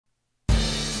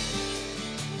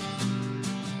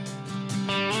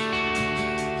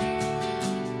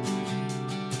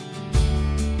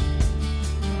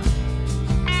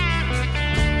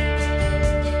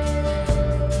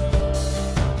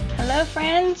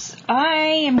guys, I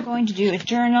am going to do a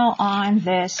journal on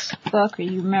this book.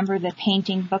 You remember the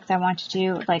painting book that I want to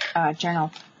do, like a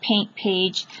journal paint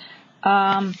page.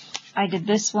 I did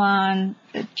this one,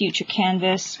 the future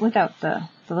canvas, without the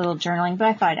little journaling, but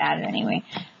I thought I'd add it anyway.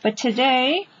 But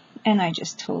today, and I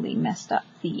just totally messed up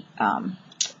the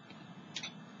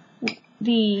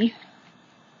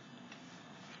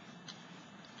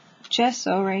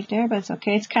gesso right there, but it's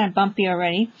okay. It's kind of bumpy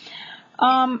already.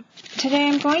 Today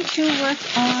I'm going to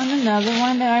work on another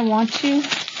one that I want to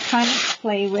kind of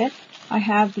play with. I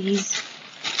have these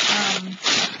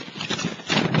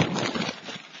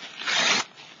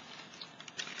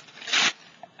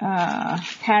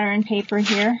pattern paper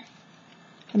here.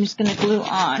 I'm just going to glue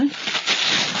on.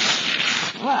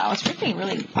 Wow, it's ripping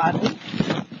really oddly.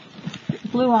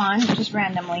 Glue on just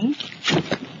randomly.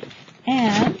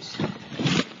 And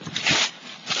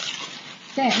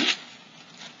then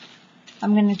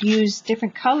I'm going to use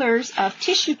different colors of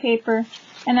tissue paper,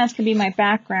 and that's going to be my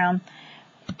background.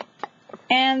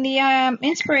 And the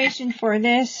inspiration for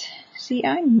this, see,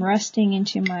 I'm rusting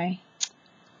into my,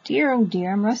 dear oh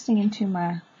dear, I'm rusting into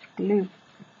my glue.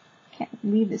 Can't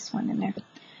leave this one in there.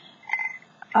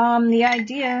 The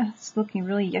idea, it's looking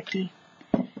really yucky,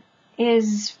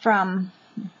 is from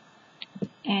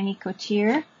Annie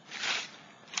Couture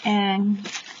and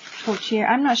Couture.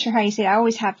 I'm not sure how you say it. I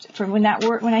always have to, for when that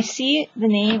word, when I see it, the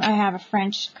name, I have a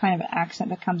French kind of accent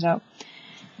that comes out.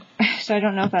 So I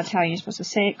don't know if that's how you're supposed to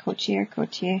say it. Couture,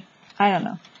 Couture. I don't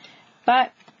know.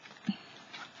 But,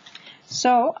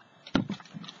 so,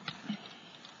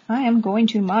 I am going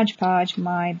to Mod Podge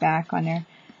my back on there.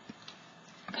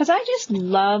 Because I just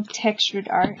love textured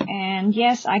art. And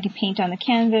yes, I can paint on the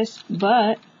canvas.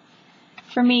 But,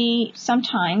 for me,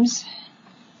 sometimes,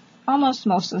 almost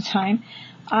most of the time,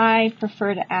 I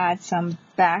prefer to add some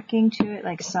backing to it,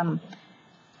 like something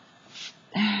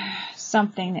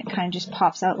that kind of just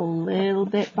pops out a little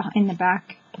bit behind the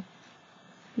back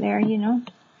there, you know.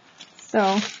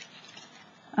 So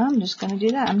I'm just going to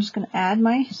do that. I'm just going to add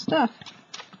my stuff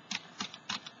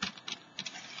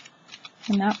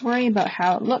and not worry about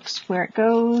how it looks, where it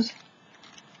goes.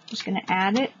 Just going to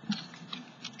add it,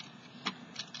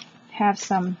 have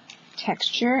some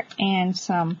texture and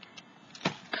some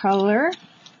color.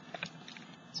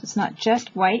 So it's not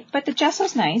just white, but the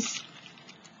gesso's nice.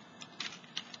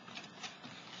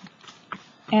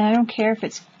 And I don't care if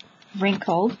it's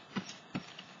wrinkled.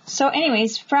 So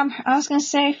anyways, I was going to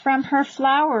say from her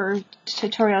flower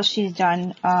tutorial she's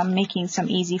done, making some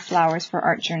easy flowers for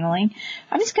art journaling.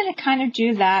 I'm just going to kind of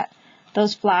do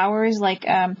those flowers like,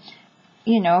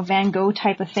 you know, Van Gogh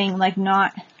type of thing, like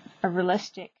not a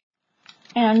realistic.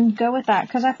 And go with that,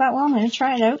 because I thought, well, I'm going to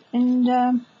try it out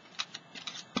and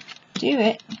do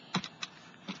it.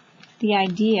 The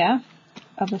idea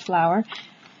of the flower.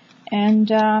 And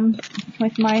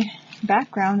with my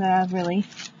background that I really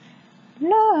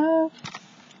love.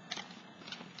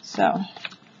 So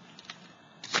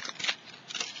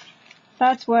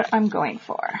that's what I'm going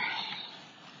for.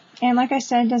 And like I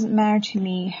said, it doesn't matter to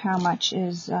me how much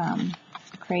is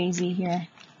crazy here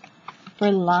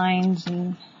for lines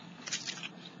and,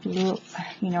 you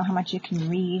know, how much you can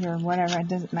read or whatever. It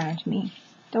doesn't matter to me.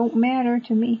 Don't matter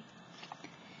to me.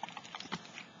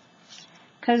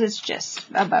 Because it's just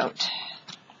about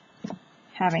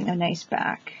having a nice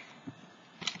back,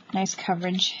 nice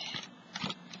coverage,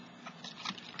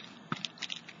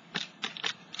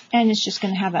 and it's just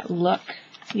going to have that look.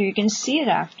 You're going to see it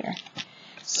after.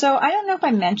 So I don't know if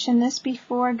I mentioned this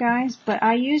before, guys, but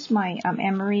I use my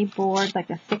emery board, like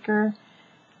the thicker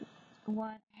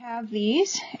one. I have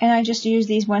these, and I just use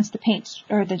these once the paint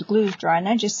or the glue is dry, and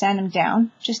I just sand them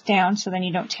down, just down, so then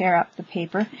you don't tear up the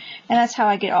paper. And that's how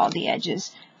I get all the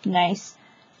edges nice.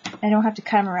 I don't have to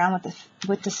cut them around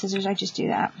with the scissors. I just do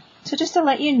that. So just to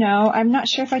let you know, I'm not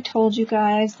sure if I told you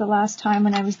guys the last time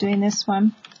when I was doing this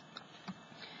one.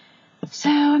 So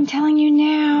I'm telling you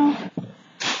now.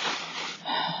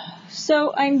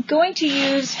 So I'm going to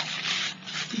use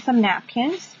some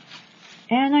napkins.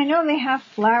 And I know they have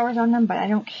flowers on them, but I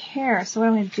don't care. So what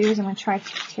I'm going to do is I'm going to try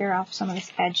to tear off some of this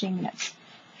edging that's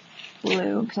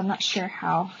blue, because I'm not sure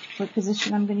what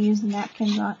position I'm going to use the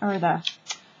napkins on, or the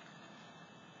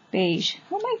beige.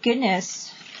 Oh my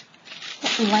goodness.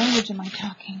 What language am I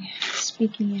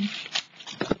speaking in?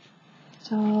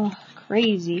 So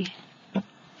crazy.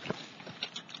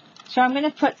 So I'm going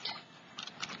to put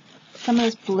some of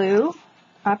this blue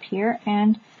up here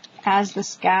and as the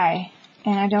sky.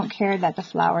 And I don't care that the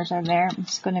flowers are there. I'm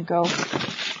just going to go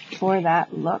for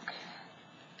that look.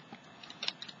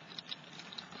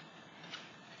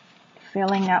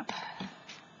 Filling up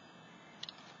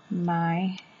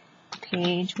my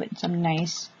page with some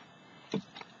nice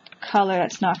color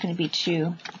that's not going to be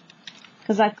too,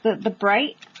 because like the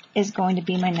bright is going to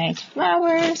be my nice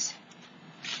flowers.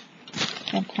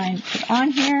 I'm trying to put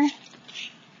on here.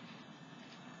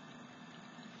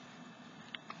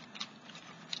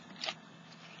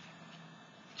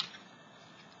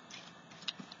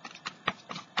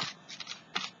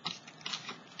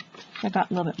 I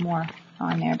got a little bit more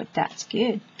on there, but that's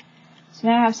good. So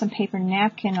now I have some paper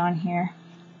napkin on here.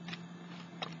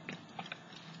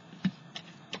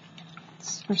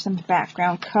 It's for some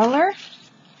background color.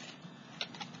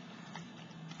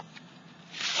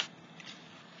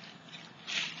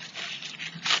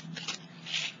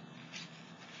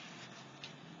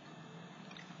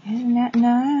 Isn't that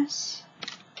nice?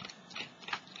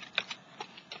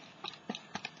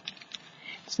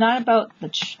 It's not about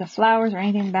the flowers or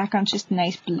anything in the background, it's just a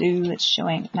nice blue that's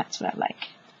showing. That's what I like.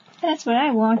 That's what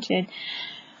I wanted.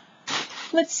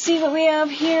 Let's see what we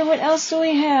have here. What else do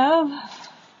we have?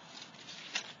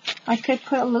 I could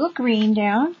put a little green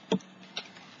down.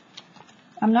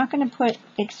 I'm not going to put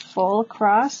it full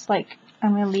across. Like,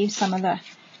 I'm going to leave some of the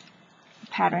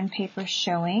pattern paper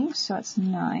showing, so it's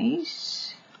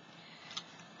nice.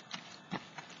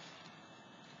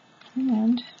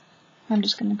 And I'm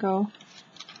just going to go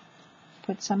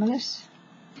put some of this.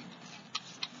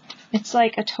 It's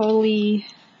like a totally,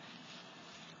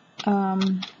 I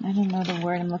don't know the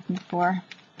word I'm looking for,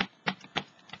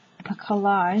 a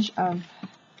collage of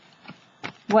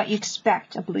what you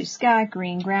expect, a blue sky,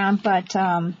 green ground, but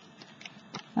of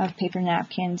paper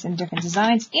napkins and different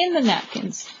designs in the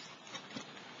napkins.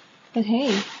 But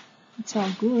hey, it's all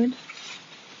good.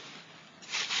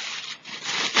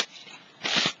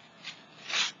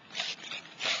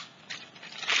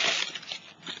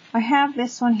 I have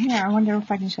this one here. I wonder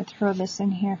if I can just throw this in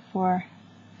here for,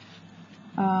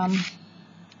 I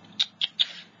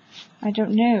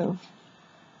don't know.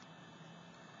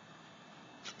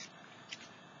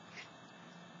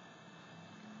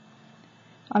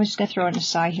 I'm just going to throw it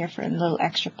aside here for a little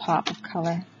extra pop of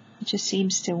color. It just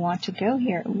seems to want to go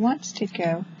here. It wants to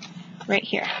go right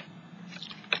here.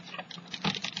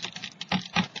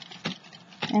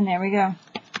 And there we go.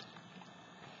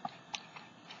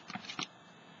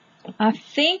 I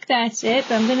think that's it,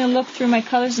 but I'm going to look through my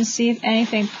colors and see if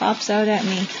anything pops out at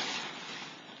me.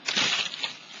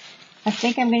 I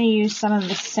think I'm going to use some of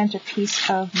the centerpiece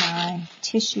of my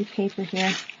tissue paper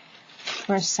here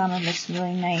for some of this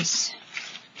really nice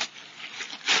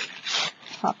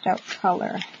popped out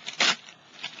color.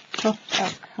 Puffed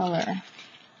out color.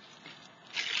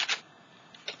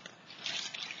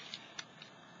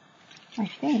 I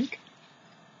think.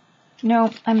 No,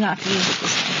 I'm not going to use it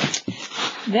this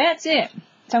time. That's it.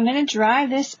 So I'm going to dry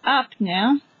this up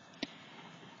now.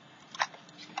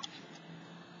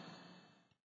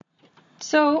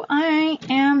 So I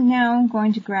am now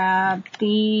going to grab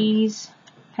these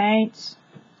paints.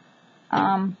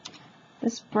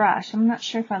 This brush. I'm not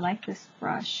sure if I like this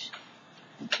brush.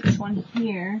 This one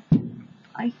here.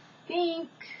 I think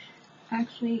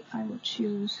actually I will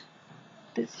choose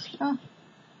this. Oh.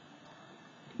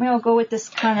 Maybe I'll go with this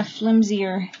kind of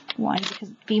flimsier one because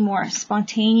it'd be more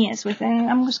spontaneous with it. And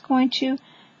I'm just going to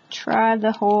try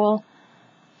the whole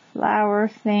flower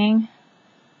thing.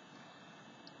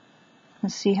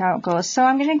 Let's see how it goes. So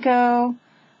I'm going to go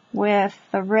with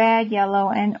the red, yellow,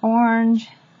 and orange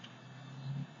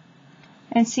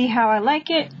and see how I like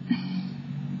it.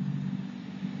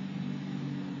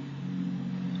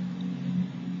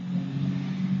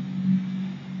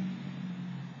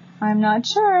 I'm not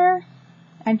sure.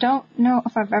 I don't know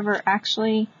if I've ever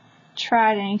actually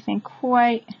tried anything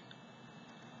quite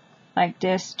like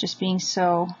this, just being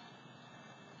so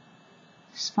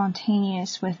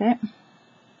spontaneous with it.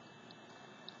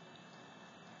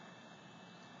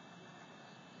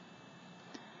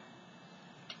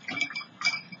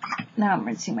 Now I'm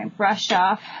rinsing my brush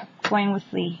off, going with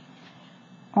the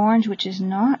orange, which is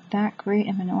not that great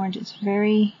of an orange. It's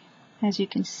very, as you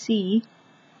can see,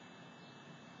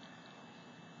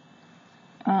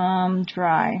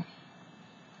 dry.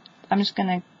 I'm just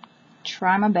going to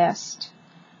try my best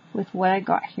with what I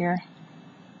got here.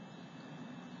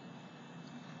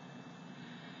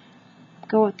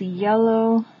 Go with the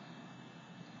yellow.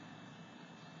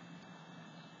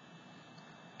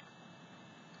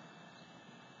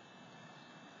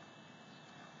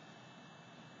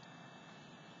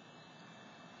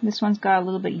 This one's got a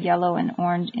little bit yellow and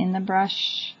orange in the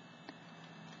brush.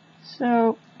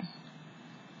 So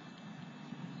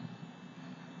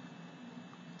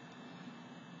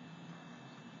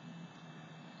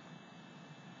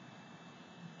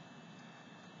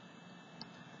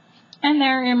and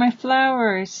there are my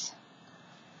flowers.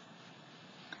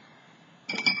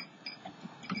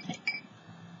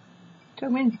 So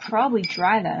I'm going to probably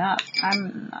dry that up.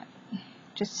 I'm not,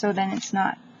 just so then it's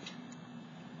not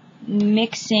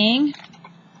mixing.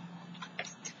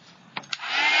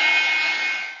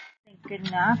 Good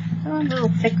enough. Oh, a little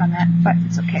thick on that, but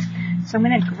it's okay. So I'm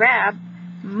going to grab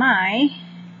my,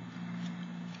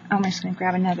 I'm just going to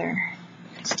grab another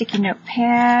sticky note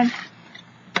pad.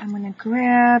 I'm going to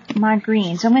grab my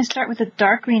green. So I'm going to start with a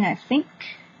dark green, I think.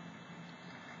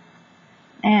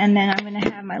 And then I'm going to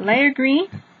have my layer green.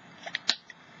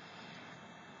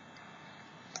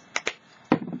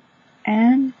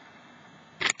 And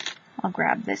I'll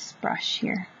grab this brush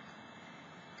here.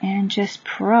 And just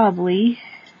probably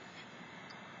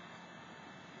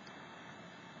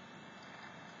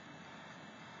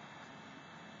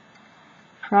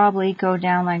go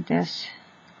down like this.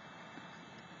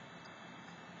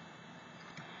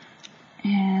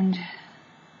 And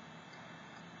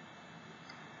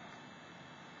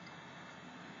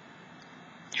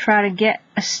try to get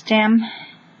a stem.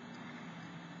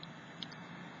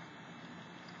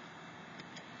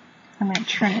 I'm going to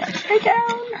turn it upside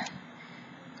down.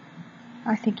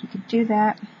 I think you could do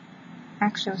that.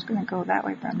 Actually, I was going to go that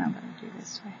way, but I'm not going to do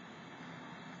this way.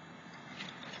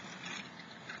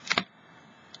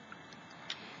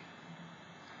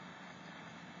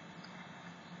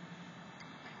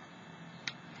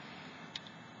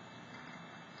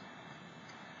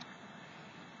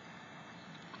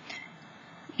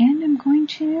 And I'm going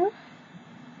to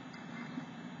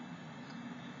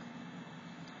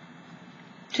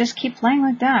just keep playing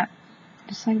like that.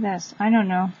 Just like this. I don't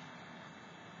know.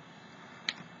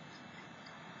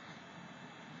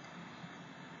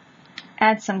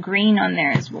 Add some green on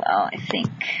there as well, I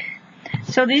think.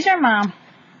 So these are my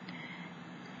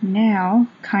now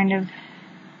kind of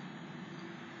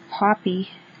poppy.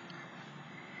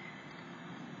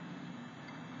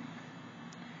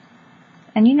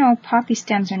 And you know, poppy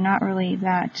stems are not really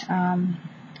that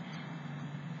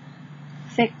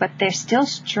thick, but they're still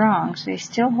strong, so they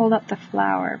still hold up the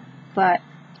flower, but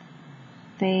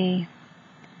they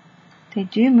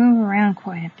do move around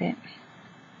quite a bit.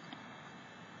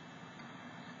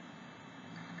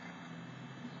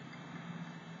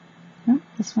 Oh,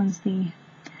 this one's the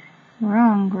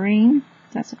wrong green.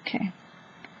 That's okay.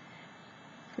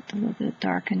 Put a little bit of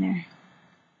dark in there.